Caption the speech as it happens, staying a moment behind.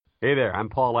Hey there, I'm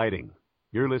Paul Lighting.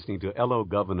 You're listening to Hello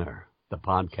Governor, the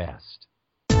podcast.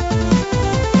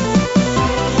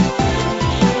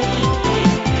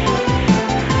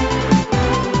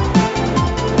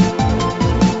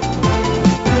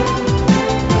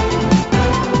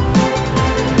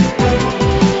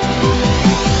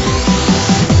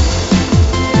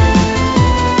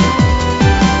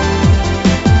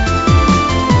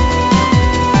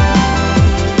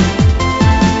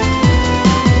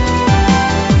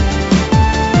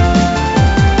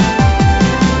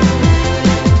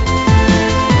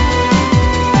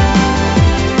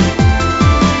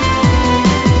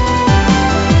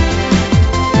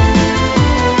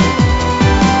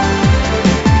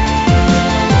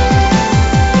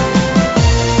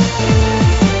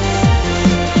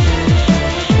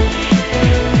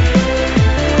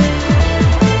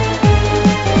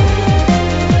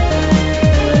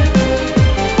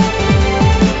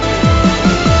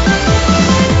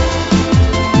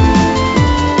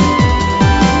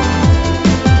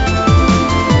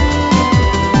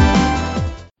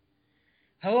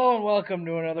 Welcome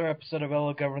to another episode of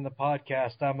Hello Governor, the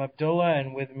podcast. I'm Abdullah,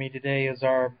 and with me today is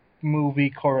our movie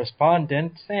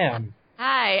correspondent, Sam.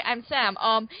 Hi, I'm Sam.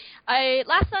 I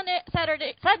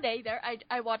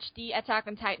watched the Attack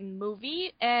on Titan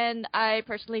movie, and I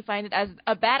personally find it as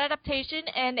a bad adaptation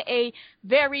and a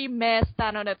very meh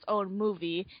stand on its own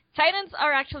movie. Titans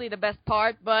are actually the best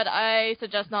part, but I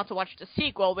suggest not to watch the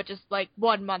sequel, which is like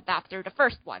 1 month after the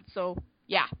first one. So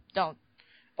yeah, don't.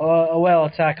 Well,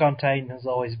 Attack on Titan has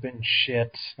always been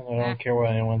shit. I don't care what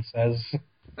anyone says.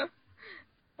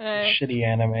 Shitty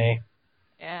anime.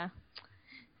 Yeah.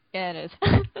 Yeah, it is.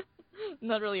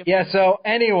 Not really a Yeah, so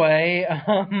anyway,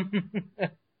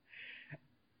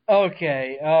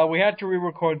 okay, we had to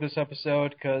re-record this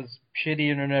episode because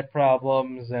shitty internet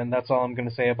problems, and that's all I'm going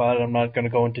to say about it. I'm not going to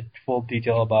go into full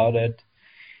detail about it.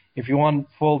 If you want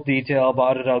full detail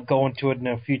about it, I'll go into it in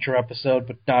a future episode,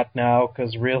 but not now,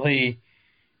 because really,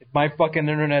 if my fucking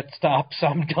internet stops,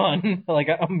 I'm done. Like,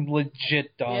 I'm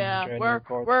legit done. Yeah,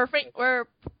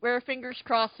 we're fingers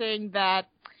crossing that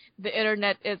the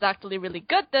internet is actually really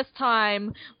good this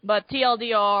time, but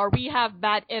TLDR, we have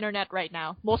bad internet right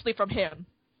now, mostly from him.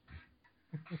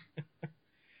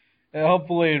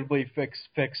 Hopefully it'll be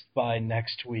fixed by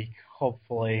next week,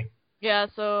 hopefully. Yeah,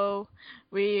 so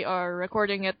we are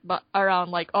recording it around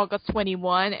like August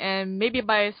 21, and maybe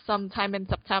by sometime in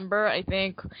September, I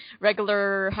think,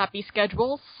 regular happy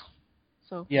schedules.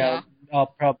 So yeah. I'll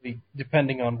probably,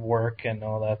 depending on work and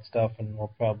all that stuff, and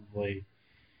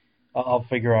I'll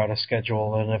figure out a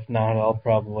schedule, and if not, I'll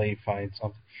probably find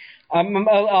something.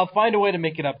 I'll find a way to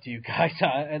make it up to you guys.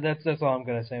 That's all I'm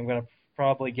gonna say. I'm gonna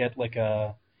probably get like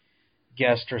a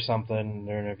guest or something,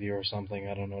 or interview or something,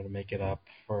 I don't know, to make it up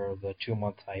for the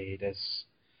 2-month hiatus.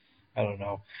 I don't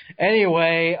know.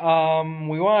 Anyway,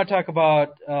 we want to talk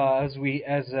about as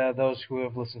those who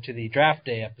have listened to the Draft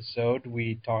Day episode,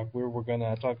 we're going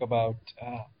to talk about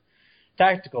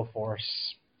Tactical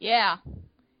Force. Yeah.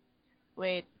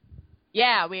 Wait.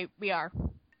 Yeah, we are.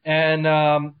 And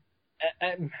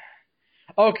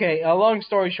okay, long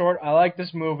story short, I like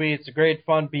this movie. It's a great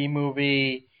fun B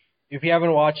movie. If you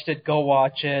haven't watched it, go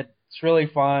watch it. It's really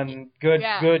fun.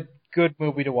 Good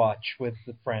movie to watch with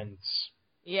the friends.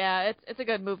 Yeah, it's a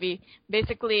good movie.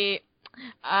 Basically,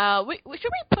 should we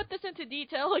put this into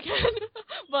detail again?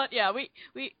 But yeah, we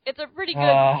it's a pretty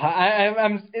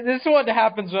good. This is what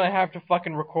happens when I have to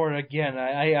fucking record again.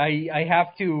 I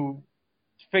have to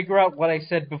figure out what I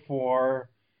said before.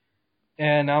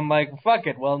 And I'm like, fuck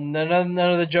it. Well, none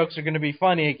of the jokes are going to be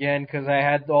funny again because I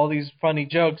had all these funny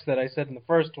jokes that I said in the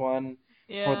first one.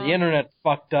 Yeah. Where the internet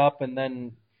fucked up, and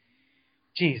then,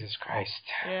 Jesus Christ.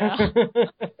 Yeah.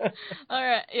 All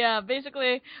right. Yeah.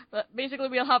 Basically,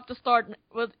 we'll have to start.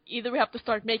 Either we have to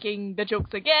start making the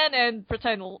jokes again and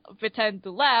pretend to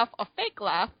laugh, a fake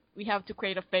laugh. We have to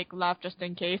create a fake laugh just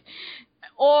in case.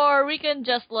 Or we can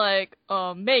just,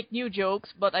 make new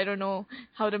jokes, but I don't know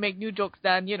how to make new jokes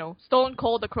than, Stone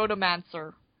Cold the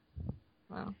Chronomancer.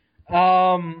 Wow.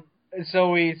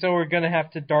 So we're gonna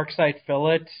have to dark side fill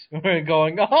it. We're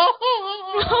going,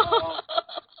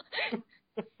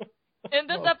 In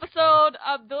this episode,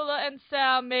 Abdullah and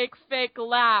Sam make fake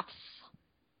laughs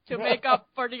to make up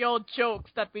for the old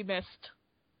jokes that we missed.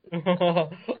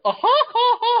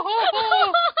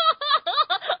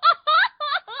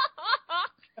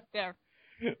 There.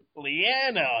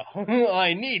 Leanna,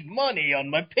 I need money on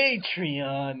my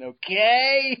Patreon,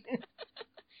 okay?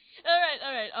 All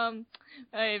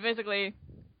right. Basically,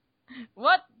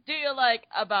 what do you like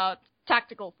about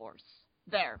Tactical Force?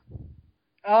 There.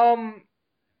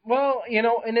 Well, in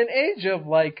an age of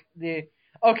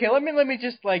Okay, let me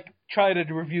just like try to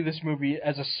review this movie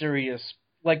as a serious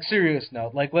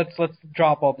note. Like let's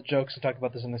drop all the jokes and talk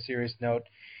about this on a serious note.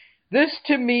 This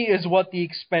to me is what the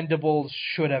Expendables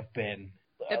should have been.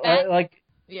 The bad? Like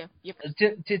Yeah. Yep.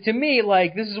 to me,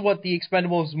 like this is what the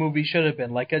Expendables movie should have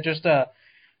been. Like just a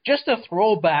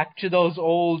throwback to those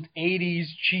old '80s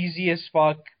cheesy as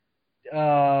fuck,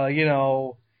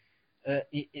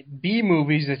 B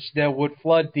movies that would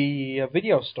flood the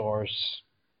video stores.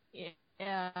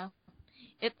 Yeah.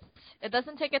 It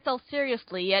doesn't take itself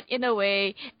seriously, yet in a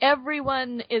way,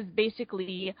 everyone is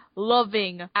basically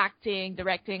loving acting,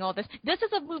 directing, all this. This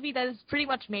is a movie that is pretty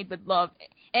much made with love,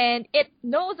 and it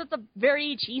knows it's a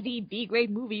very cheesy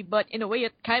B-grade movie, but in a way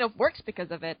it kind of works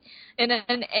because of it. In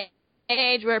an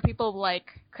age where people like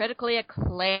critically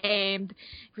acclaimed,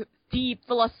 deep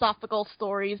philosophical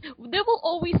stories, there will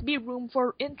always be room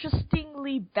for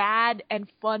interestingly bad and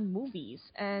fun movies.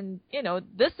 And,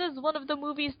 this is one of the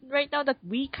movies right now that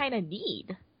we kind of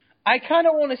need. I kind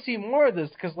of want to see more of this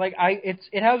because, like,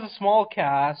 it has a small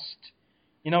cast,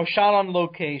 shot on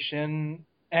location,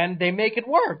 and they make it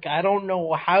work. I don't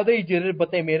know how they did it,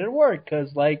 but they made it work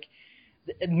because, like,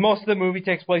 most of the movie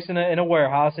takes place in a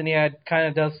warehouse, and it kind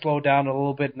of does slow down a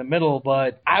little bit in the middle,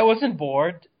 but I wasn't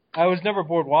bored. I was never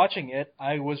bored watching it.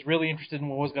 I was really interested in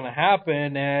what was going to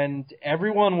happen, and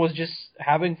everyone was just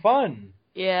having fun.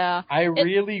 Yeah. I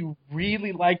really,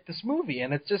 really liked this movie,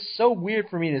 and it's just so weird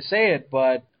for me to say it,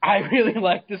 but I really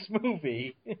like this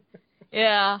movie.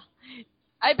 Yeah.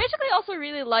 I basically also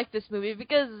really like this movie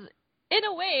because, in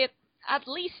a way, it at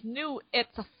least knew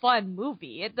it's a fun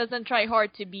movie. It doesn't try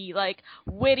hard to be, like,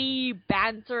 witty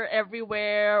banter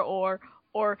everywhere or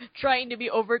trying to be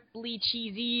overtly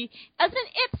cheesy. As in,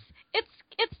 it's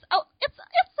not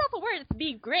the word. It's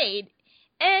B-grade,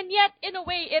 and yet in a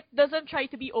way it doesn't try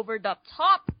to be over the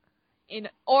top,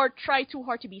 or try too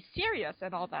hard to be serious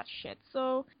and all that shit.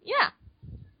 So yeah.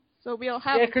 So we'll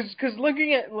have because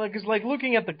looking at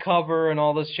the cover and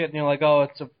all this shit, and you're like, oh,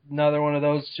 it's another one of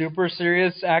those super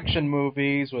serious action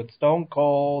movies with Stone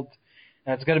Cold,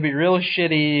 and it's gonna be real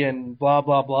shitty and blah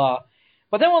blah blah.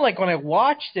 But then when I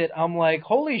watched it, I'm like,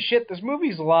 holy shit, this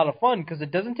movie's a lot of fun because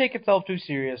it doesn't take itself too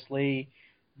seriously.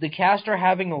 The cast are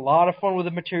having a lot of fun with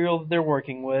the material that they're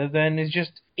working with, and it's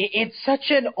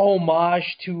such an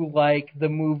homage to, like, the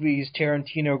movies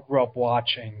Tarantino grew up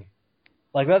watching.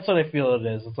 Like, that's what I feel it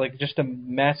is. It's like just a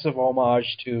massive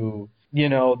homage to,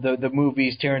 the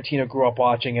movies Tarantino grew up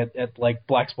watching at like,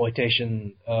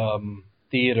 blaxploitation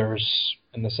theaters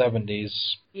in the 70s.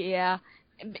 Yeah.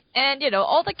 And,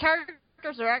 all the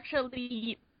characters are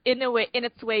actually in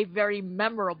its way very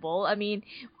memorable.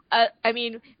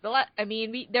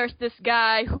 There's this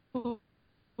guy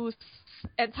whose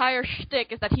entire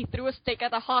shtick is that he threw a steak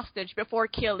at a hostage before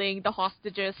killing the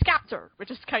hostage's captor, which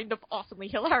is kind of awesomely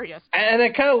hilarious. And I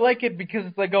kind of like it because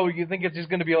it's like, oh, you think it's just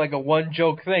going to be like a one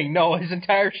joke thing. No, his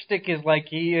entire shtick is like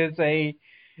he is a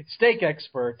steak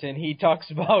expert, and he talks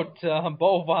about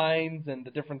bovines and the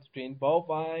difference between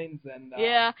bovines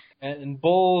and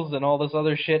bulls and all this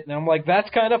other shit. And I'm like,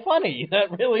 that's kind of funny. That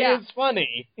really is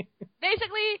funny.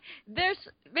 Basically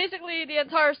the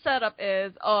entire setup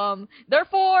is there are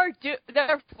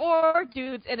four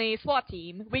dudes in a SWAT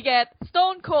team. We get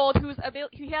Stone Cold, who has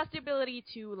the ability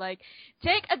to like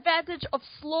take advantage of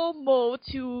slow mo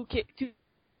to kick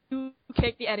the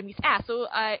enemy's ass. So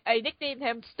I nicknamed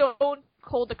him Stone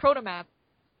Cold the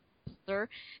Chronomaster.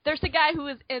 There's a guy who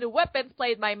is in weapons,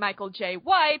 played by Michael J.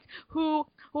 White, who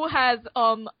has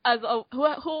run a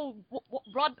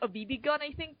BB gun,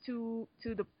 I think, to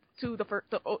the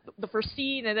first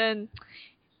scene, and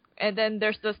then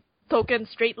there's this token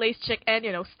straight-laced chick and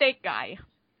steak guy,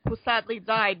 who sadly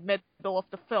died middle of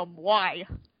the film. Why?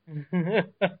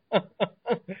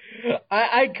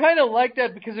 I kind of like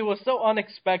that because it was so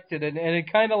unexpected, and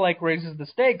it kind of like raises the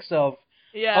stakes of,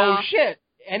 oh shit,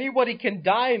 anybody can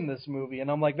die in this movie, and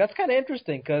I'm like, that's kind of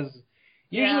interesting because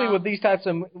usually with these types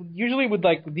of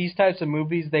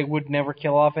movies, they would never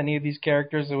kill off any of these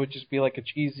characters. It would just be like a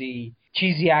cheesy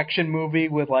action movie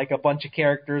with like a bunch of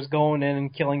characters going in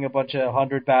and killing a bunch of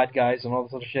 100 bad guys and all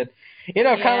this other shit. Kind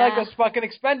of like those fucking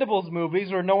Expendables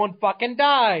movies where no one fucking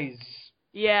dies.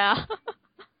 Yeah.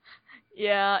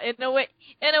 Yeah, in a way,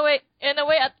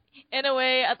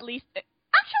 at least.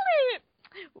 Actually,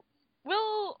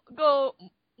 we'll go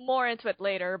more into it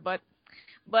later, but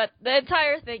the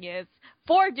entire thing is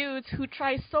 4 dudes who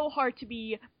try so hard to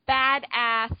be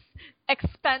badass,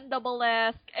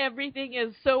 Expendable-esque. Everything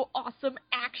is so awesome,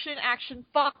 action,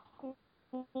 fuck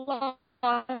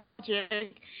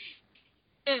logic.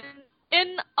 In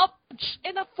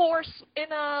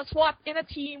a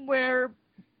team where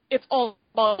it's all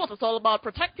about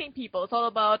protecting people. It's all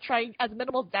about trying as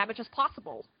minimal damage as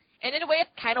possible. And in a way, it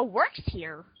kind of works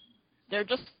here. They're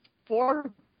just 4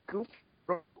 goofy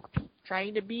rogue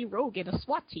trying to be rogue in a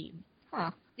SWAT team.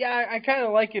 Huh. Yeah, I kind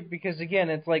of like it because, again,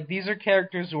 it's like these are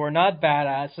characters who are not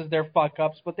badasses. They're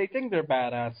fuck-ups, but they think they're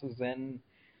badasses. And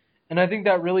I think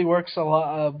that really works a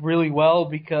lot, really well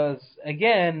because,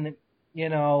 again, you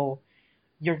know,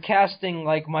 you're casting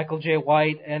like Michael J.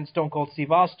 White and Stone Cold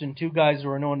Steve Austin, 2 guys who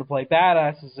are known to play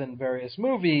badasses in various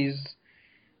movies,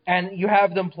 and you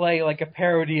have them play like a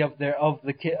parody of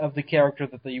the character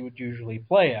that they would usually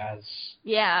play as.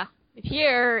 Yeah.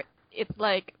 Here, it's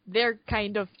like they're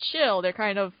kind of chill. They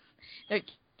kind of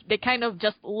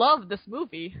just love this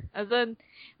movie. As in,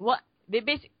 what they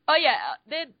basically. Oh yeah.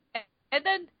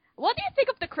 Then what do you think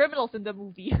of the criminals in the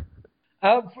movie?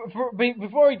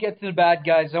 Before we get to the bad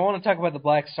guys, I want to talk about the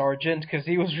Black Sergeant because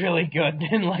he was really good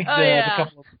in like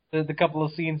the couple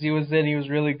of scenes he was in. He was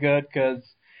really good because,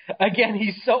 again,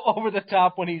 he's so over the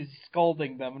top when he's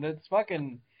scolding them, and it's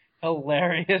fucking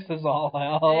hilarious as all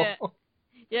hell. Yeah.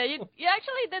 Yeah, you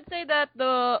actually did say that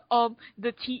the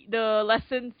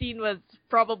lesson scene was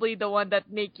probably the one that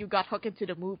made you got hooked into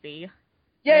the movie.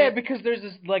 Yeah, right? Because there's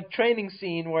this like training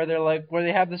scene where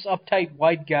they have this uptight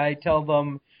white guy tell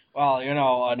them, well, you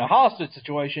know, in a hostage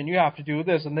situation you have to do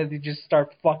this, and then they just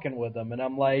start fucking with them, and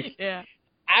I'm like, yeah,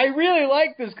 I really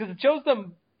like this because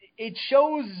it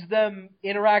shows them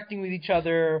interacting with each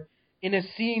other in a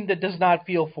scene that does not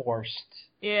feel forced.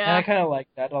 Yeah. And I kind of like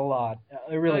that a lot.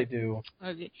 I really do.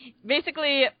 Okay.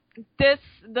 Basically,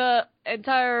 the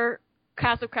entire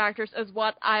cast of characters is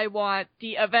what I want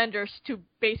the Avengers to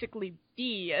basically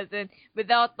be, as in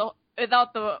without the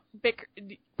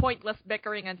pointless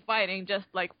bickering and fighting, just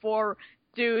like 4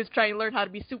 dudes trying to learn how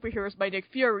to be superheroes by Nick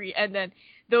Fury, and then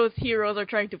those heroes are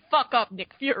trying to fuck up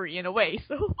Nick Fury in a way.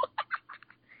 So.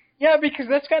 Yeah, because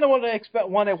that's kind of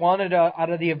what I wanted out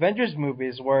of the Avengers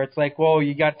movies, where it's like, well,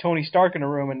 you got Tony Stark in a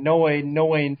room, and no way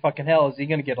in fucking hell is he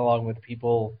going to get along with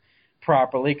people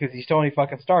properly, because he's Tony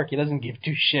fucking Stark. He doesn't give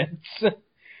 2 shits.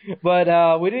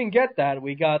 But we didn't get that.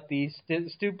 We got the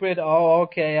stupid, oh,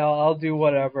 okay, I'll do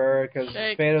whatever, because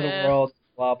fate of the world,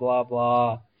 blah, blah,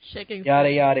 blah. Shaking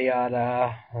yada, yada,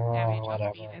 yada. Oh,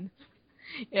 whatever.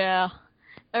 Yeah.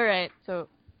 Alright, so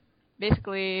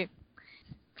basically...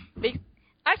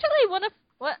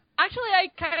 Actually, I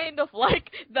kind of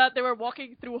like that they were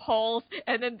walking through halls,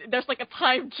 and then there's like a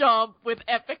time jump with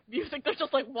epic music. They're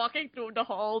just like walking through the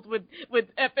halls with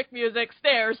epic music,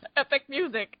 stairs, epic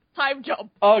music, time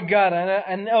jump. Oh god,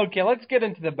 and okay, let's get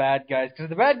into the bad guys, because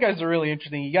the bad guys are really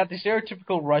interesting. You got the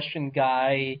stereotypical Russian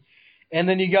guy, and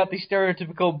then you got the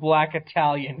stereotypical black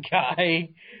Italian guy,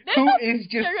 who is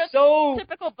just so...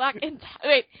 Stereotypical black...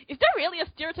 Wait, is there really a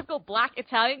stereotypical black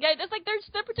Italian guy? There's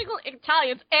stereotypical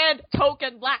Italians and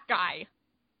token black guy.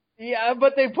 Yeah,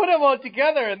 but they put them all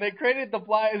together, and they created the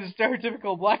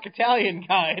stereotypical black Italian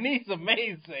guy, and he's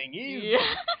amazing. He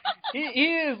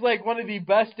is like one of the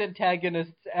best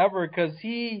antagonists ever, because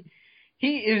he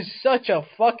is such a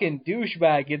fucking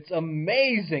douchebag. It's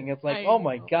amazing. It's like, oh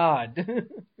my god.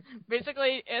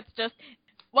 Basically, it's just,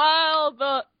 while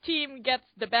the team gets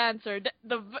the banter,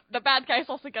 the bad guys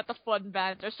also get the fun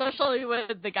banter, especially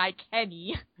with the guy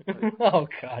Kenny. Oh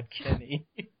god, Kenny.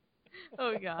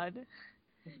 Oh god.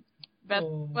 That's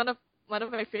one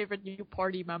of my favorite new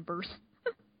party members.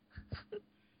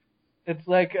 It's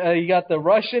like you got the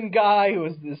Russian guy who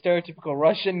is the stereotypical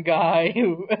Russian guy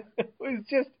who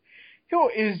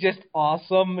is just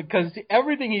awesome, because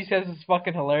everything he says is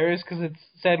fucking hilarious, because it's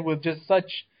said with just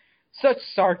such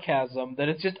sarcasm that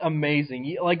it's just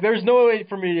amazing. Like, there's no way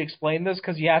for me to explain this,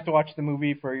 because you have to watch the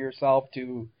movie for yourself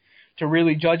to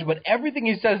really judge, but everything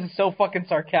he says is so fucking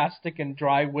sarcastic and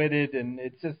dry-witted, and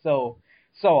it's just so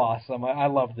awesome. I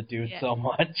love the dude so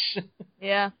much.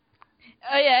 Yeah.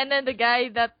 Oh yeah, and then the guy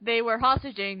that they were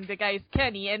hostage-ing, the guy is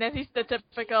Kenny, and then he's the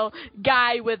typical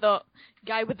guy with a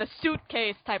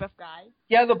suitcase type of guy.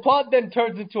 Yeah, the plot then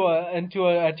turns into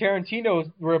a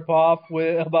Tarantino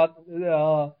ripoff about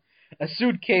a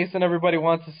suitcase, and everybody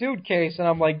wants a suitcase, and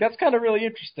I'm like, that's kind of really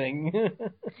interesting.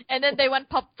 And then they went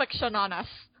Pulp Fiction on us.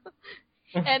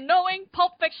 And knowing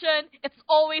Pulp Fiction, it's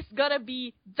always gonna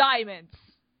be diamonds,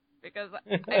 because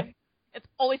it's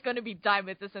always gonna be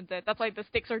diamonds, isn't it? That's why the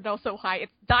stakes are now so high.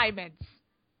 It's diamonds.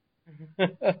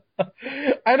 And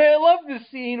I love the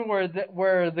scene where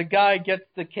the guy gets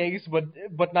the case,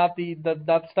 but not the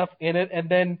stuff in it, and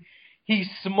then he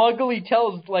smugly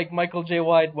tells like Michael J.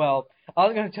 White, well,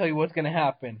 I'm gonna tell you what's gonna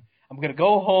happen. I'm gonna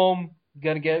go home,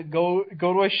 go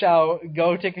to a shower,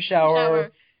 go take a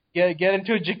shower. get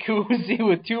into a jacuzzi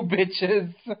with two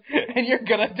bitches, and you're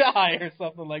gonna die or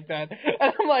something like that.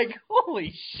 And I'm like,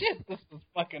 holy shit, this is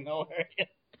fucking hilarious.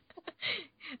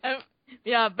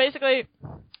 Yeah, basically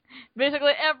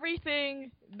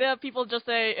everything that people just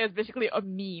say is basically a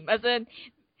meme. As in,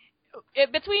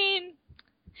 between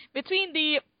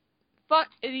the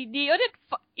is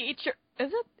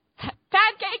it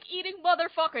pancake eating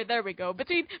motherfucker? There we go.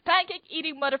 Between pancake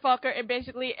eating motherfucker and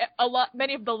basically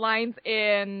many of the lines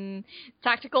in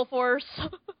Tactical Force.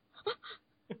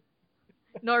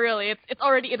 No, really, it's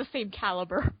already in the same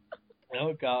caliber.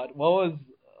 Oh God, what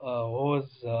was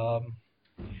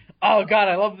oh God,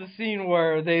 I love the scene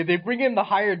where they bring in the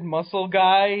hired muscle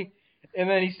guy, and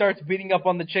then he starts beating up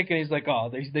on the chick, and he's like, oh,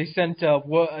 they sent a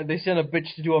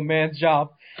bitch to do a man's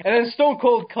job, and then Stone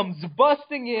Cold comes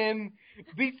busting in,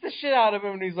 beats the shit out of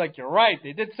him, and he's like, you're right,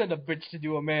 they did send a bitch to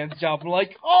do a man's job. I'm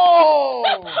like, oh,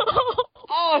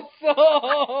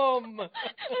 awesome.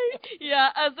 Yeah,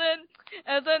 as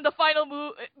in the final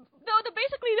move. No,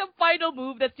 basically the final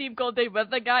move that Team Cold did with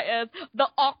the guy is the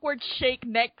awkward shake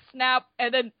neck snap,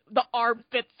 and then the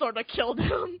armpit sort of killed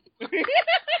him.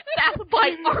 Snap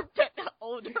by armpit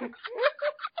owner.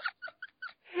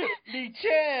 Lee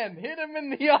Chan hit him in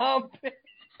the armpit.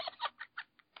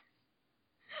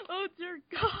 Oh dear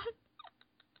God.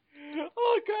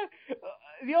 Oh God.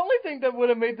 The only thing that would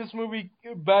have made this movie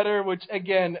better, which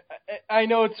again, I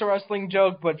know it's a wrestling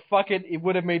joke, but fuck it, it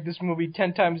would have made this movie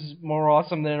 10 times more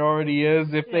awesome than it already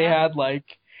is if they had like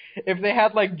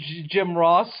Jim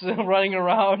Ross running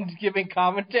around giving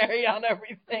commentary on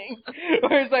everything,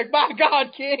 where he's like, my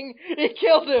God, King, he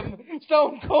killed him,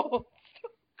 Stone Cold.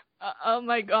 Oh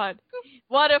my God.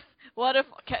 What if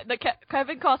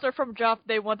Kevin Costner from Draft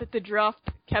Day wanted to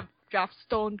draft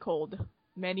Stone Cold?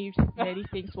 Many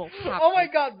things will happen. Oh my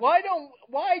God! Why don't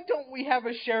we have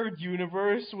a shared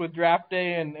universe with Draft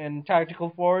Day and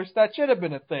Tactical Force? That should have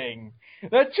been a thing.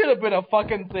 That should have been a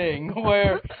fucking thing.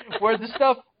 Where the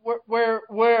stuff where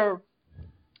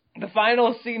the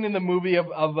final scene in the movie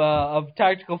of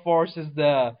Tactical Force is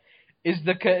the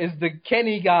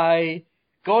Kenny guy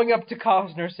going up to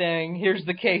Costner saying, "Here's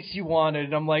the case you wanted."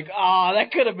 And I'm like,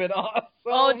 that could have been awesome.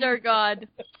 Oh dear God.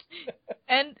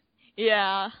 And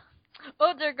yeah.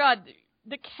 Oh dear God,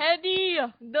 Kenny's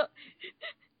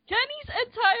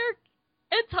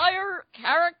entire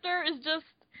character is just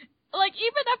like,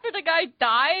 even after the guy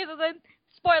dies, and then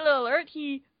spoiler alert,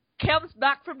 he comes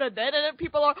back from the dead, and then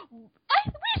people are, we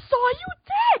saw you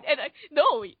dead, and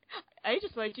no, I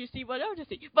just wanted you to see what I want to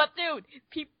see. But dude,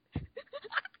 he's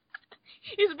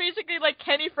basically like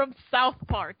Kenny from South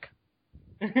Park.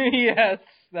 Yes,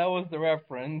 that was the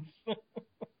reference.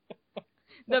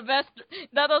 The best.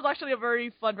 That was actually a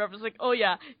very fun reference. Like, oh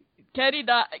yeah,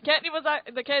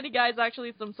 the Kenny guy is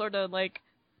actually some sort of like,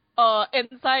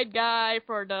 inside guy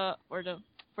for the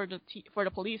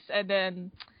police, and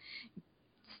then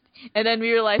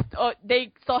we realized,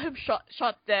 they saw him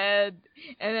shot dead,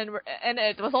 and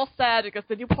it was all sad because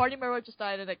the new party member just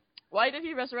died, and like, why did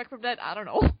he resurrect from dead? I don't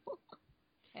know.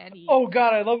 Kenny. Oh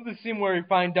God, I love the scene where we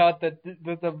find out that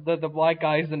the black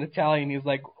guy is an Italian. He's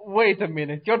like, wait a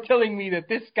minute, you're telling me that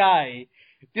this guy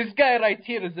right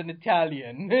here is an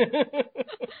Italian?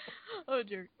 Oh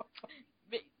dear.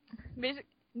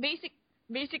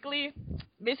 Basically,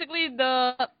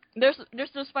 there's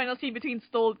this final scene between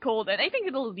Stone Cold and I think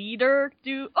the leader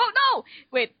do. Oh no,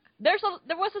 wait. There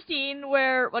was a scene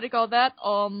where, what do you call that?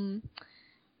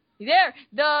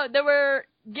 They were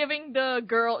giving the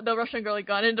Russian girl a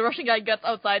gun, and the Russian guy gets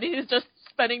outside, and he's just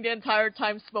spending the entire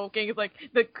time smoking. It's like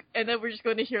and then we're just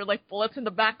going to hear like bullets in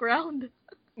the background.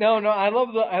 No, I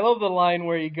love the line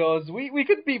where he goes, "We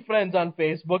could be friends on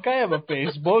Facebook. I have a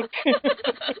Facebook."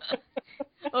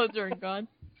 Oh dear God!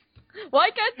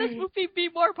 Why can't this movie be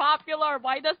more popular?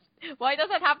 Why does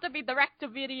it have to be direct to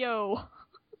video?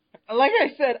 Like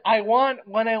I said, I want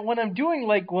when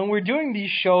we're doing these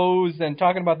shows and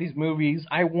talking about these movies,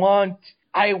 I want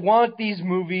these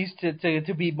movies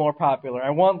to be more popular. I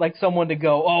want like someone to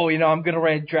go, I'm gonna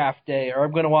rent Draft Day, or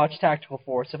I'm gonna watch Tactical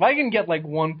Force. If I can get like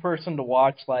one person to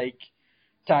watch like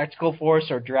Tactical Force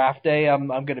or Draft Day, I'm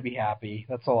gonna be happy.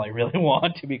 That's all I really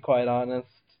want, to be quite honest.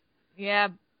 Yeah,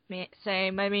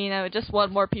 same. I mean, I would just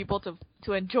want more people to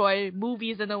enjoy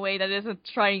movies in a way that isn't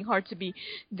trying hard to be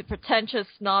the pretentious,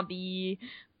 snobby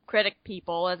critic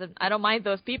people. As in, I don't mind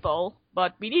those people,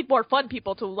 but we need more fun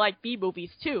people to like B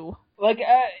movies too. Like,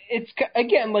 it's,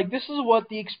 again, like, this is what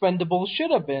the Expendables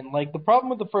should have been. Like, the problem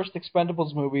with the first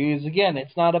Expendables movie is, again,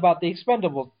 it's not about the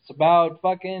Expendables. It's about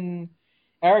fucking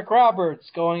Eric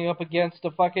Roberts going up against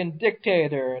a fucking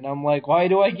dictator. And I'm like, why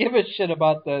do I give a shit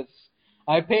about this?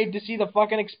 I paid to see the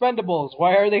fucking Expendables.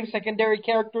 Why are they secondary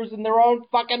characters in their own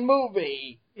fucking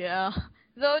movie? Yeah.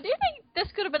 So, do you think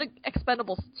this could have been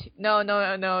Expendables 2?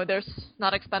 No. There's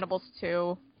not Expendables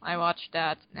 2. I watched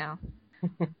that now.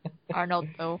 Arnold,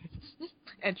 though.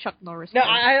 And Chuck Norris. No,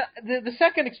 the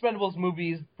second Expendables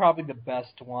movie is probably the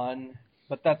best one,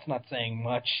 but that's not saying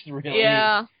much, really.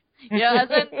 Yeah. Yeah, as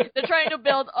in, they're trying to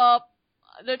build up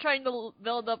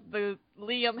the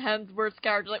Liam Hemsworth's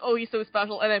character, like, oh, he's so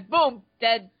special, and then boom,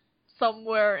 dead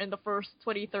somewhere in the first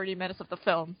 20-30 minutes of the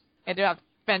film. And they have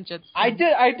vengeance. I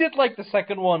did like the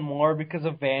second one more because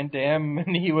of Van Damme,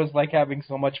 and he was like having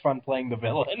so much fun playing the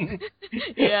villain.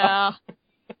 Yeah.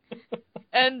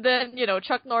 And then,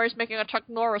 Chuck Norris making a Chuck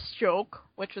Norris joke,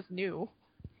 which was new.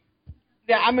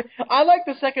 Yeah, I mean, I like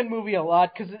the second movie a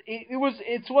lot because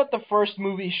it's what the first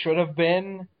movie should have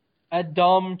been. A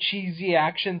dumb, cheesy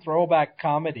action throwback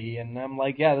comedy, and I'm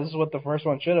like, yeah, this is what the first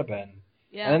one should have been.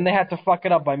 Yeah. And then they had to fuck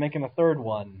it up by making a third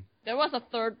one. There was a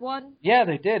third one? Yeah,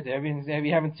 they did. I mean,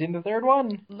 you haven't seen the third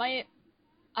one? My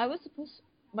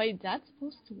dad's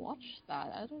supposed to watch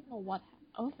that. I don't know what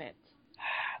of it.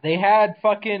 They had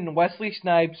fucking Wesley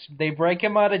Snipes. They break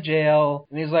him out of jail,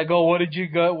 and he's like, "Oh,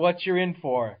 what you're in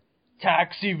for?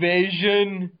 Tax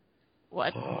evasion."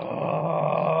 What?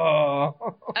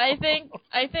 I think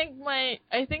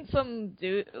some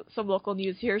local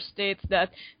news here states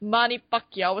that Manny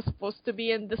Pacquiao was supposed to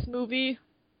be in this movie.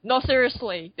 No,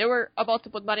 seriously, they were about to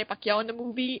put Manny Pacquiao in the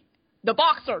movie, the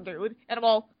boxer dude, and I'm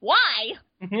all, why?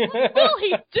 What will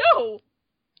he do?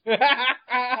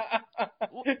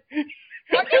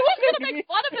 Are you gonna make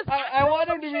fun of his I want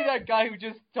him to be that guy who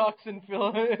just talks in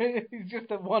he's just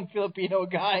a one Filipino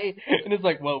guy, and it's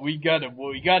like, well, we gotta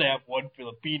have one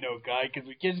Filipino guy because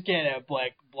we just can't have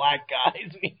black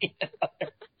guys. We need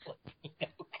another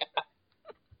Filipino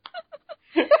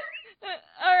guy.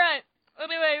 All right.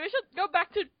 Anyway, we should go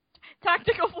back to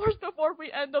Tactical Force before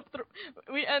we end up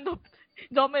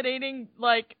dominating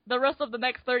like the rest of the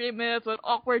next 30 minutes with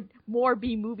awkward more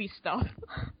B-movie stuff.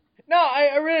 No,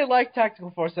 I really like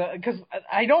Tactical Force because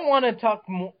I don't want to talk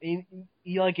in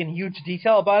huge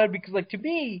detail about it because, like, to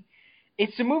me,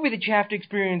 it's a movie that you have to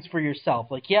experience for yourself.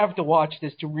 Like, you have to watch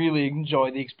this to really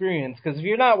enjoy the experience because if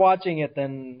you're not watching it,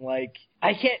 then, like,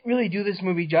 I can't really do this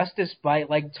movie justice by,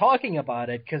 like, talking about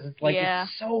it because it's, like, it's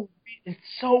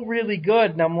so really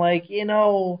good. And I'm like,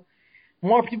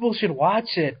 more people should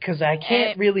watch it because I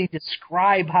can't really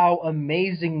describe how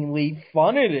amazingly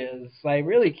fun it is. I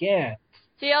really can't.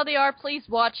 TLDR, please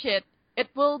watch it. It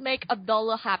will make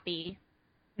Abdullah happy.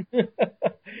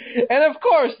 And of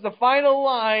course, the final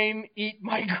line, eat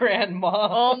my grandma.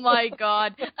 Oh my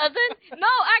god. And then, no,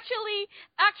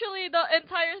 actually, the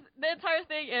entire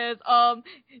thing is,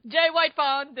 Jay White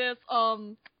found this,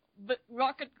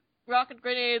 rocket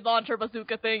grenade launcher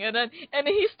bazooka thing, and then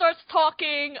he starts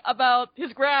talking about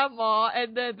his grandma,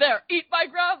 and then eat my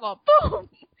grandma. Boom!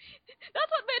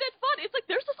 That's what made it fun. It's like,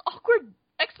 there's this awkward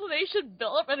explanation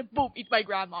built up, and then boom, eat my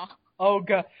grandma. Oh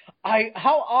god,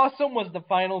 how awesome was the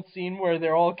final scene where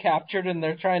they're all captured and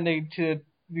they're trying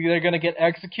they're gonna get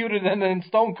executed, and then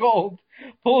Stone Cold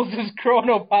pulls his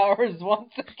chrono powers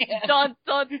once again. Dun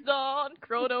dun dun,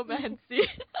 chronomancy.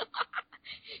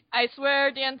 I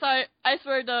swear the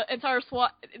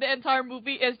entire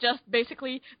movie is just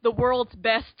basically the world's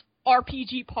best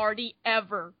RPG party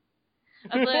ever.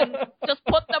 And then just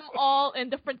put them all in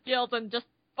different guilds and just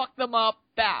fuck them up.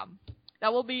 Bam.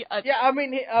 That will be a... Yeah, I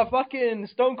mean, fucking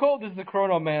Stone Cold is the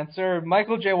Chronomancer,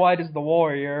 Michael J. White is the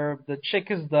Warrior, the chick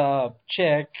is the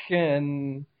chick,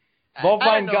 and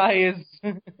Bovine Guy is...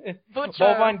 Butcher.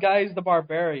 Bovine Guy is the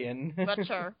Barbarian.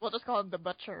 Butcher. We'll just call him the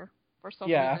Butcher for some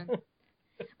reason.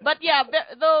 But yeah,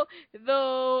 though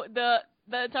the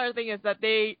entire thing is that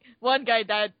one guy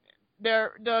died.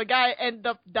 The guy ended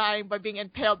up dying by being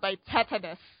impaled by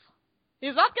tetanus.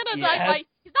 He's not gonna die by.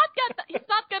 He's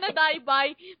not gonna die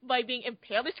by being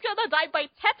impaled. He's gonna die by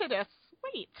tetanus.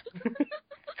 Wait.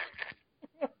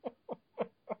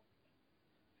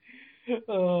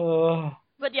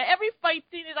 But yeah, every fight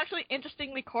scene is actually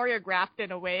interestingly choreographed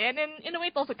in a way, and in a way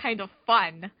it's also kind of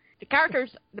fun. The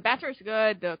banter is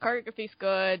good, the choreography is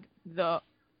good, the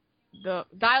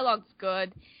dialogue's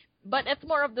good, but it's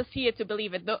more of the see it to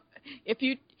believe it. If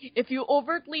you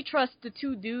overtly trust the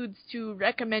two dudes to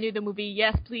recommend you the movie,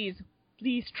 yes, please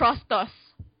trust us.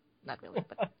 Not really,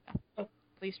 but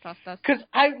please trust us. Because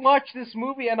I watched this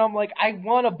movie and I'm like, I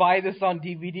want to buy this on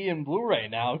DVD and Blu-ray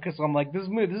now because I'm like, this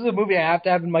is a movie I have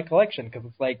to have in my collection because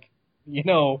it's like, if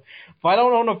I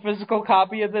don't own a physical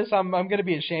copy of this, I'm going to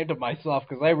be ashamed of myself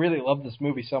because I really love this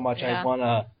movie so much. Yeah. I want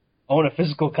to own a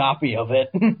physical copy of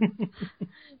it.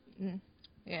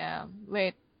 Yeah,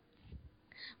 wait.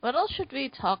 What else should we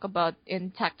talk about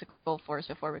in Tactical Force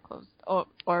before we close?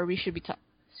 Or we should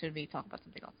should we talk about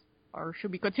something else? Or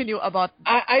should we continue about?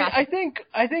 I think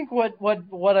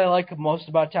what I like most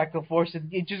about Tactical Force,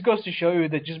 it just goes to show you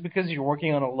that just because you're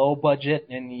working on a low budget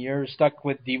and you're stuck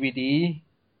with DVD,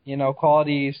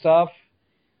 quality stuff,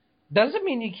 doesn't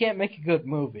mean you can't make a good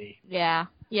movie. Yeah,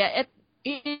 it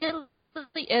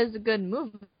really is a good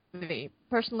movie.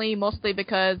 Personally, mostly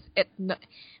because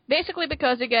basically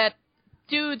because you get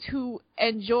dudes who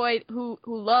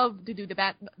love to do the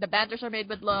banters are made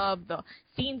with love, the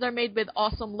scenes are made with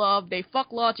awesome love, they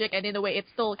fuck logic, and in a way it's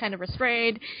still kind of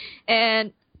restrained.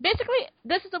 And basically,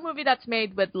 this is a movie that's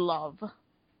made with love.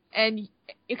 And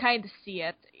you kind of see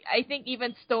it. I think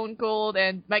even Stone Cold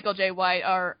and Michael J. White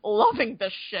are loving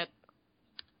this shit.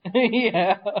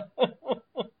 Yeah.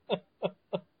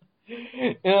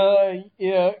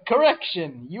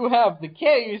 Correction. You have the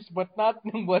case, but not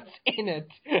what's in it.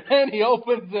 And he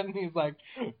opens it and he's like,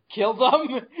 kill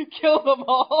them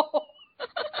all.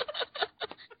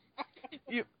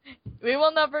 We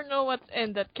will never know what's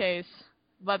in that case,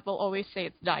 but we'll always say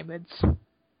it's diamonds.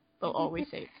 We'll always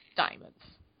say it's diamonds.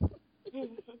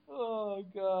 Oh,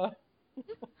 God.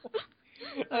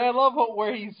 And I love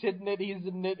where he's hidden it. He's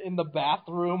hidden it in the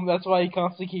bathroom. That's why he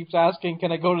constantly keeps asking,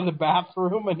 can I go to the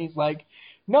bathroom? And he's like,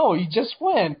 no, he just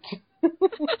went.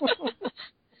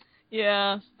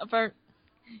 Yeah.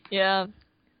 Yeah.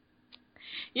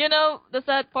 The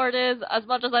sad part is, as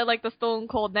much as I like the Stone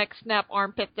Cold neck snap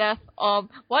armpit death,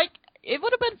 it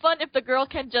would have been fun if the girl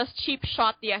can just cheap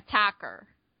shot the attacker.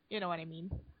 You know what I mean?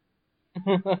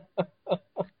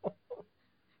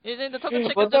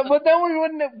 But then we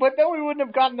wouldn't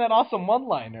have gotten that awesome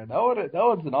one-liner. That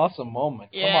was an awesome moment.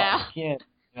 Yeah. Come on, you can't.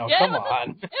 Come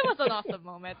on. It was an awesome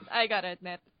moment. I gotta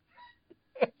admit.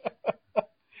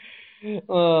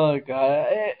 Oh God!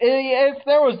 If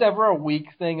there was ever a weak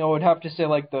thing, I would have to say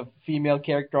like the female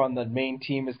character on the main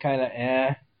team is kind of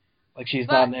like she's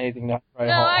not anything to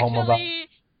write home about.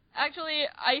 Actually,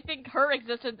 I think her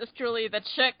existence is truly the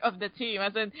chick of the team.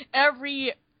 As in,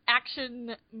 every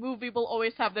action movie will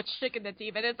always have the chick in the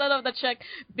team, and instead of the chick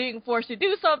being forced to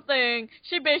do something,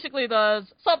 she basically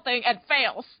does something and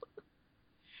fails.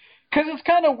 Because it's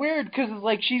kind of weird, because it's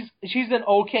like she's an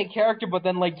okay character, but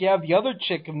then like you have the other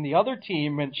chick in the other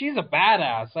team, and she's a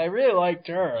badass. I really liked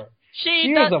her.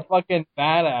 She was a fucking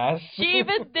badass. She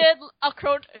even did a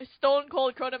Stone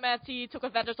Cold Chronomancy, took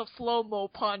advantage of slow-mo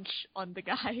punch on the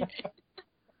guy.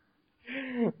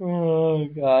 Oh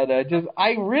God,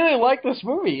 I really like this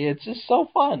movie. It's just so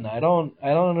fun. I don't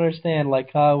understand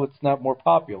like how it's not more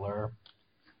popular.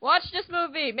 Watch this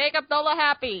movie. Make Abdullah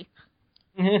happy.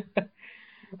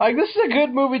 Like, this is a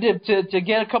good movie to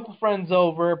get a couple friends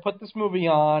over, put this movie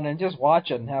on, and just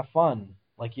watch it and have fun.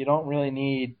 Like, you don't really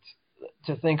need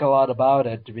to think a lot about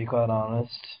it, to be quite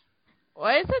honest.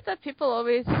 Why is it that people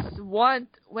always want,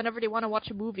 whenever they want to watch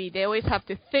a movie, they always have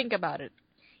to think about it?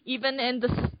 Even in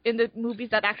the movies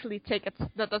that actually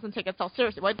that doesn't take itself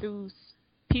seriously. Why do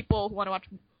people who want to watch,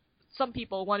 some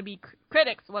people want to be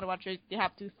critics, want to watch it, they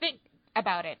have to think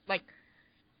about it? Like,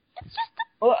 it's just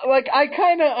like I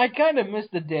kind of miss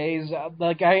the days.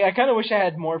 Like I kind of wish I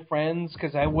had more friends,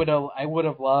 because I would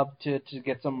have loved to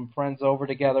get some friends over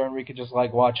together and we could just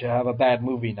like have a bad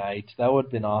movie night. That would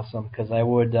have been awesome, because I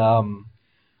would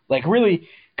like really.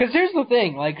 Because here's the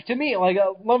thing, like to me, like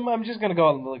I'm just gonna go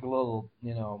on like a little,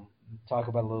 talk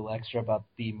about a little extra about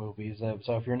B movies.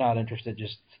 So if you're not interested,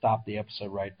 just stop the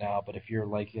episode right now. But if you're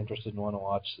like interested and want to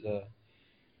watch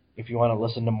if you want to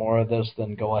listen to more of this,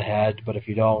 then go ahead. But if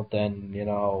you don't, then,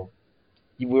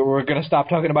 we're going to stop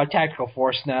talking about Tactical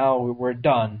Force now. We're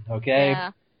done, okay?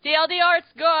 Yeah. TLDR,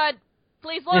 it's good.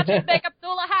 Please watch it. Make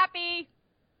Abdullah happy.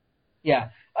 Yeah.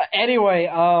 Anyway,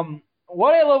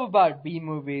 what I love about B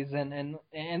movies, and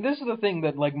this is the thing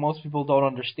that, like, most people don't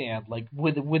understand. Like,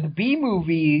 with B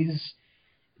movies,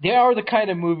 they are the kind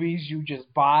of movies you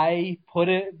just buy, put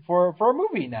it for a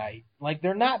movie night. Like,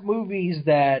 they're not movies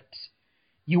that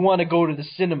you want to go to the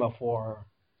cinema for.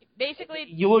 Basically,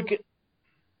 you look at.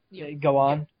 Go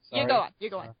on. Sorry. You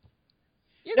go on.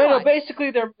 No.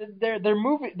 Basically,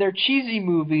 they're cheesy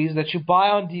movies that you buy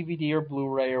on DVD or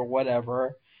Blu-ray or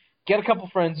whatever. Get a couple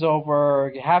friends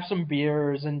over, have some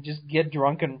beers, and just get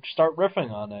drunk and start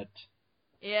riffing on it.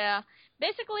 Yeah.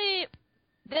 Basically,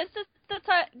 these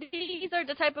are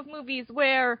the type of movies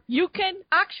where you can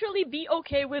actually be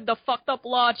okay with the fucked up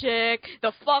logic,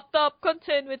 the fucked up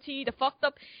continuity, the fucked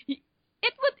up. It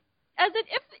would, as in,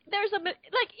 if there's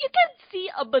you can see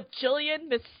a bajillion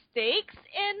mistakes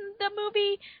in the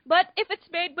movie, but if it's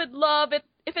made with love,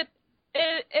 if it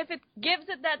gives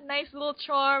it that nice little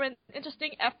charm and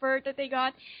interesting effort that they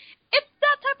got,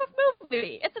 that type of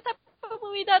movie. It's a type of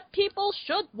movie that people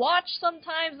should watch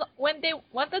sometimes when they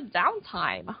want the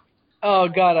downtime. Oh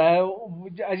God, I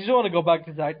just want to go back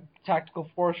to Tactical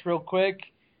Force real quick.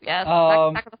 Yes,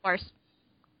 back to the Force.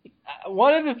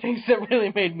 One of the things that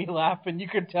really made me laugh, and you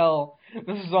could tell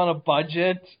this is on a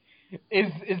budget,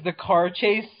 is the car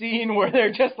chase scene where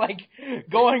they're just like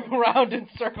going around in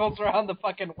circles around the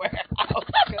fucking warehouse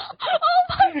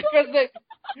because they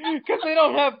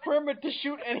don't have permit to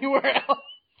shoot anywhere else.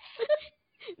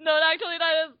 No, actually,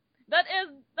 that is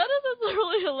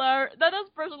really hilarious. That is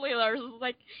personally hilarious. It's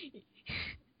like,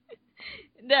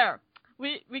 there,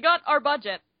 we got our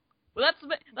budget. Let's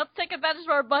take advantage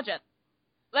of our budget.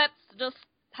 Let's just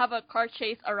have a car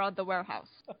chase around the warehouse.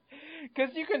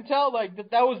 Because you can tell, like,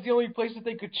 that was the only place that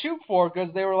they could shoot for,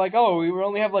 because they were like, oh, we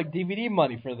only have, like, DVD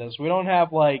money for this. We don't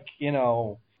have, like, you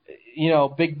know,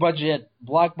 big budget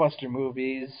blockbuster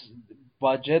movies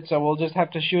budget, so we'll just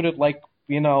have to shoot it, like,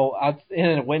 you know, out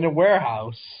in a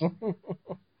warehouse.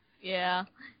 Yeah,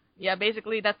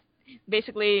 basically this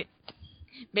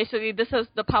is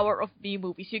the power of B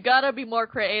movies. You gotta be more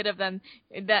creative than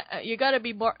that. You gotta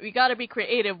be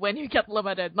creative when you get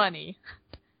limited money.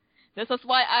 This is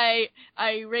why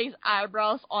I raise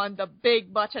eyebrows on the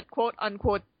big budget quote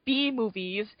unquote B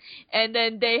movies, and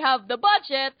then they have the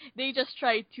budget. They just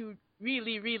try to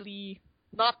really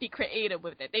not be creative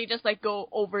with it. They just like go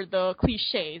over the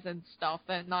cliches and stuff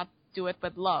and not do it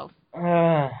with love.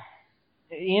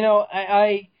 You know,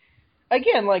 I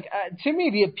again, like, to me,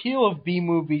 the appeal of B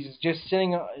movies is just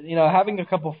sitting, you know, having a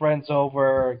couple friends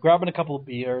over, grabbing a couple of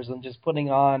beers, and just putting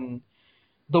on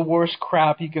the worst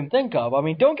crap you can think of. I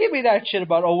mean, don't give me that shit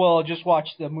about, oh, well, I'll just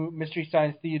watch the Mystery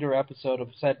Science Theater episode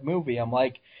of said movie. I'm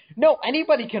like, no,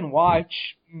 anybody can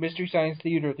watch Mystery Science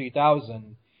Theater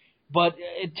 3000, but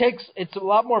it's a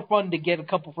lot more fun to get a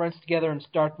couple friends together and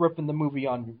start ripping the movie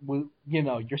on, you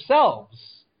know,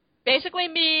 yourselves. Basically,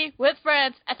 me with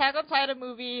friends, Attack on Titan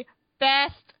movie.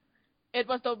 Best. It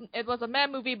was a meh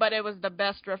movie, but it was the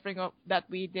best riffing that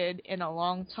we did in a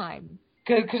long time.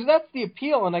 Because that's the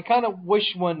appeal, and I kind of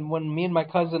wish when me and my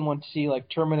cousin went to see like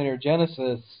Terminator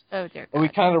Genesis, oh dear God, we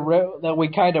kind of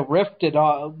riffed it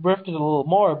a little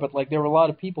more, but like there were a lot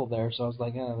of people there, so I was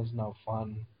like, there's no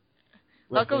fun.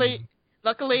 Luckily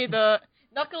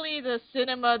the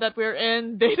cinema that we're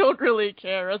in, they don't really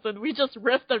care, as in we just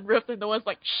riffed, and no one's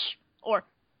like shh or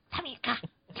Tamika,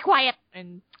 be quiet,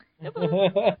 and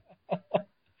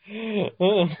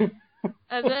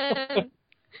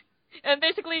and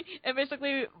basically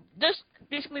this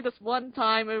one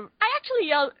time,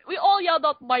 we all yelled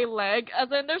out my leg,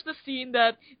 as in there's the scene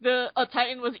that a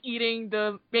Titan was eating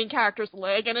the main character's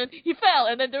leg, and then he fell,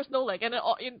 and then there's no leg, and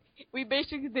then we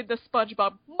basically did the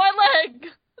SpongeBob, my leg!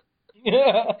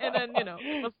 And then, you know,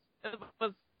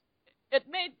 it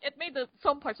made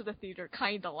some parts of the theater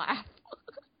kinda laugh.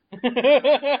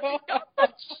 Got the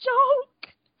joke!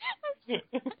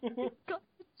 Got the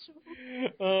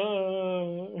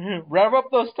joke. Rev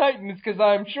up those Titans, because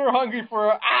I'm sure hungry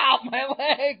for my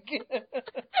leg!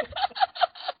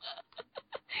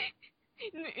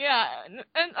 Yeah,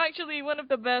 and actually one of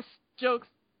the best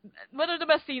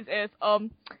scenes is, we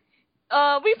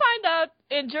find out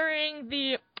during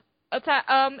the attack,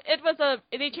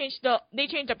 they changed up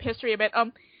history a bit,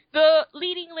 the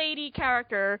leading lady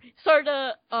character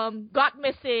sorta got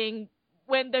missing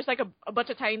when there's like a bunch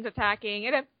of Titans attacking,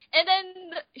 and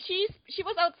then she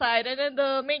was outside, and then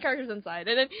the main character's inside,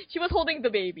 and then she was holding the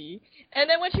baby, and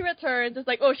then when she returns, it's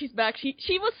like, oh, she's back.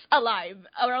 She was alive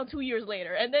around 2 years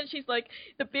later, and then she's like,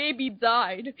 the baby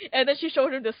died, and then she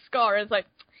showed her the scar, and it's like,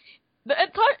 the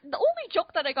only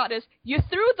joke that I got is, you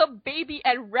threw the baby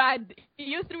and ran.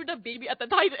 You threw the baby at the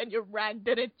Titan and you ran,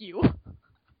 didn't you?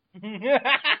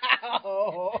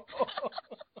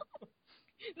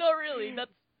 No, really,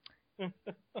 that's...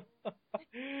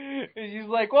 She's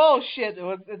like, well, shit,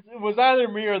 it was either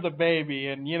me or the baby,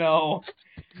 and, you know,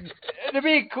 to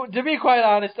be quite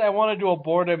honest, I wanted to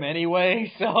abort him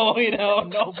anyway, so, you know,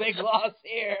 no big loss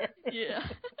here. Yeah.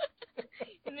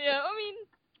 Yeah,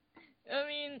 I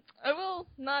mean, I will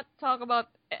not talk about...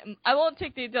 I won't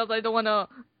take details, I don't want to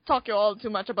talk you all too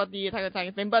much about the Attack on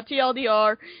Titan thing, but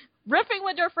TLDR, riffing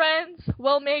with your friends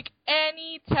will make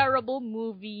any terrible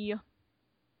movie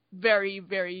very,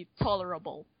 very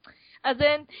tolerable. As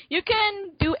in, you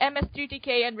can do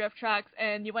MS3TK and riff tracks,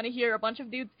 and you want to hear a bunch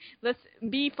of dudes let's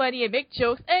be funny and make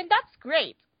jokes, and that's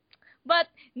great. But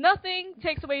nothing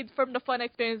takes away from the fun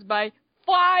experience by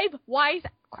 5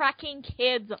 wisecracking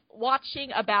kids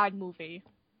watching a bad movie.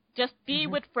 Just be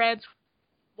with friends,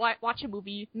 watch a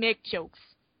movie, make jokes.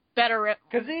 better.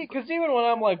 Because even when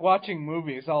I'm like watching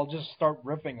movies, I'll just start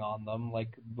ripping on them like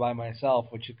by myself,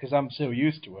 because I'm so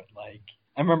used to it. Like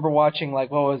I remember watching like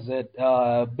what was it,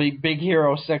 Big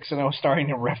Hero 6, and I was starting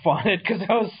to riff on it because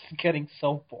I was getting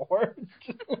so bored.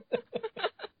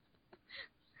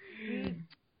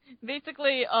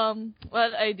 Basically,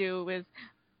 what I do is,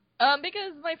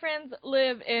 because my friends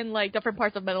live in like different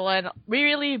parts of Manila, and we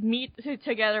really meet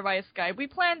together via Skype. We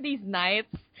plan these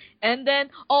nights, and then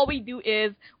all we do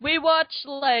is we watch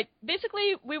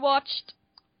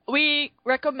we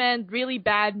recommend really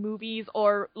bad movies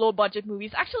or low budget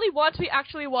movies. Actually, once we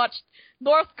actually watched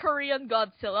North Korean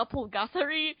Godzilla,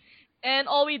 Pulgasari, and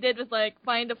all we did was like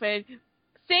find a film,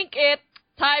 sync it,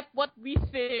 type what we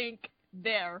think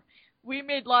there. We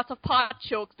made lots of pot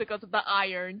chokes because of the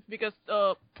iron, because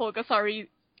Pulgasari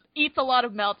eats a lot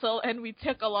of meltel, and we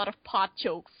took a lot of pot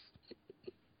chokes.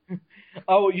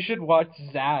 Oh, you should watch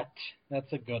Zat.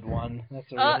 That's a good one.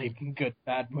 That's a really good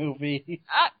bad movie.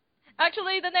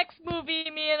 Actually, the next movie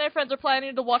me and my friends are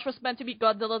planning to watch was meant to be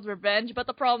Godzilla's Revenge, but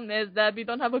the problem is that we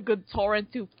don't have a good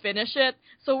torrent to finish it,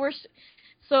 so we're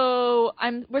still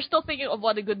thinking of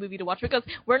what a good movie to watch, because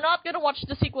we're not gonna watch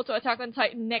the sequel to Attack on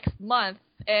Titan next month,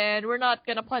 and we're not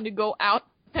gonna plan to go out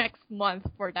next month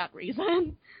for that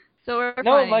reason. So we're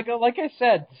fine. like I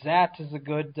said, Zat is a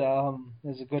good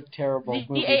terrible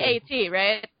movie. ZAAT,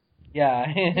 right? Yeah.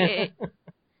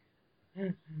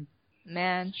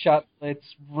 Man.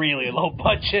 It's really low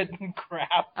budget and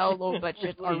crap. How low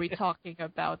budget are we talking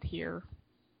about here?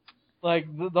 Like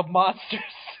the monster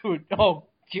suit. Oh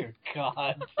dear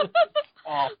God, it's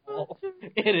awful.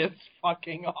 It is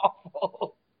fucking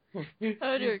awful.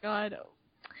 Oh dear God.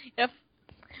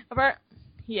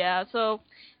 So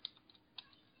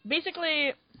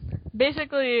basically,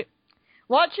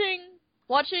 watching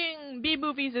B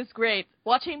movies is great.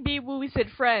 Watching B movies with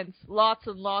friends, lots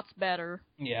and lots better.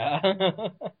 Yeah.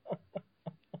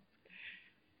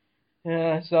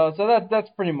 Yeah, so that's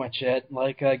pretty much it.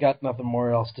 Like, I got nothing more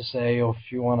else to say.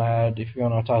 If you want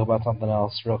to talk about something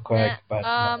else real quick,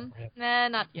 nah,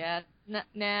 not yet. Nah,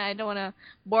 I don't want to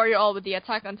bore you all with the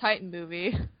Attack on Titan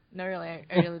movie. No, really, I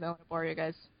really don't want to bore you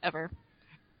guys ever.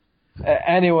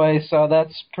 Anyway, so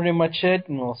that's pretty much it,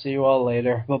 and we'll see you all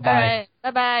later. Bye-bye. All right,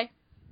 bye-bye.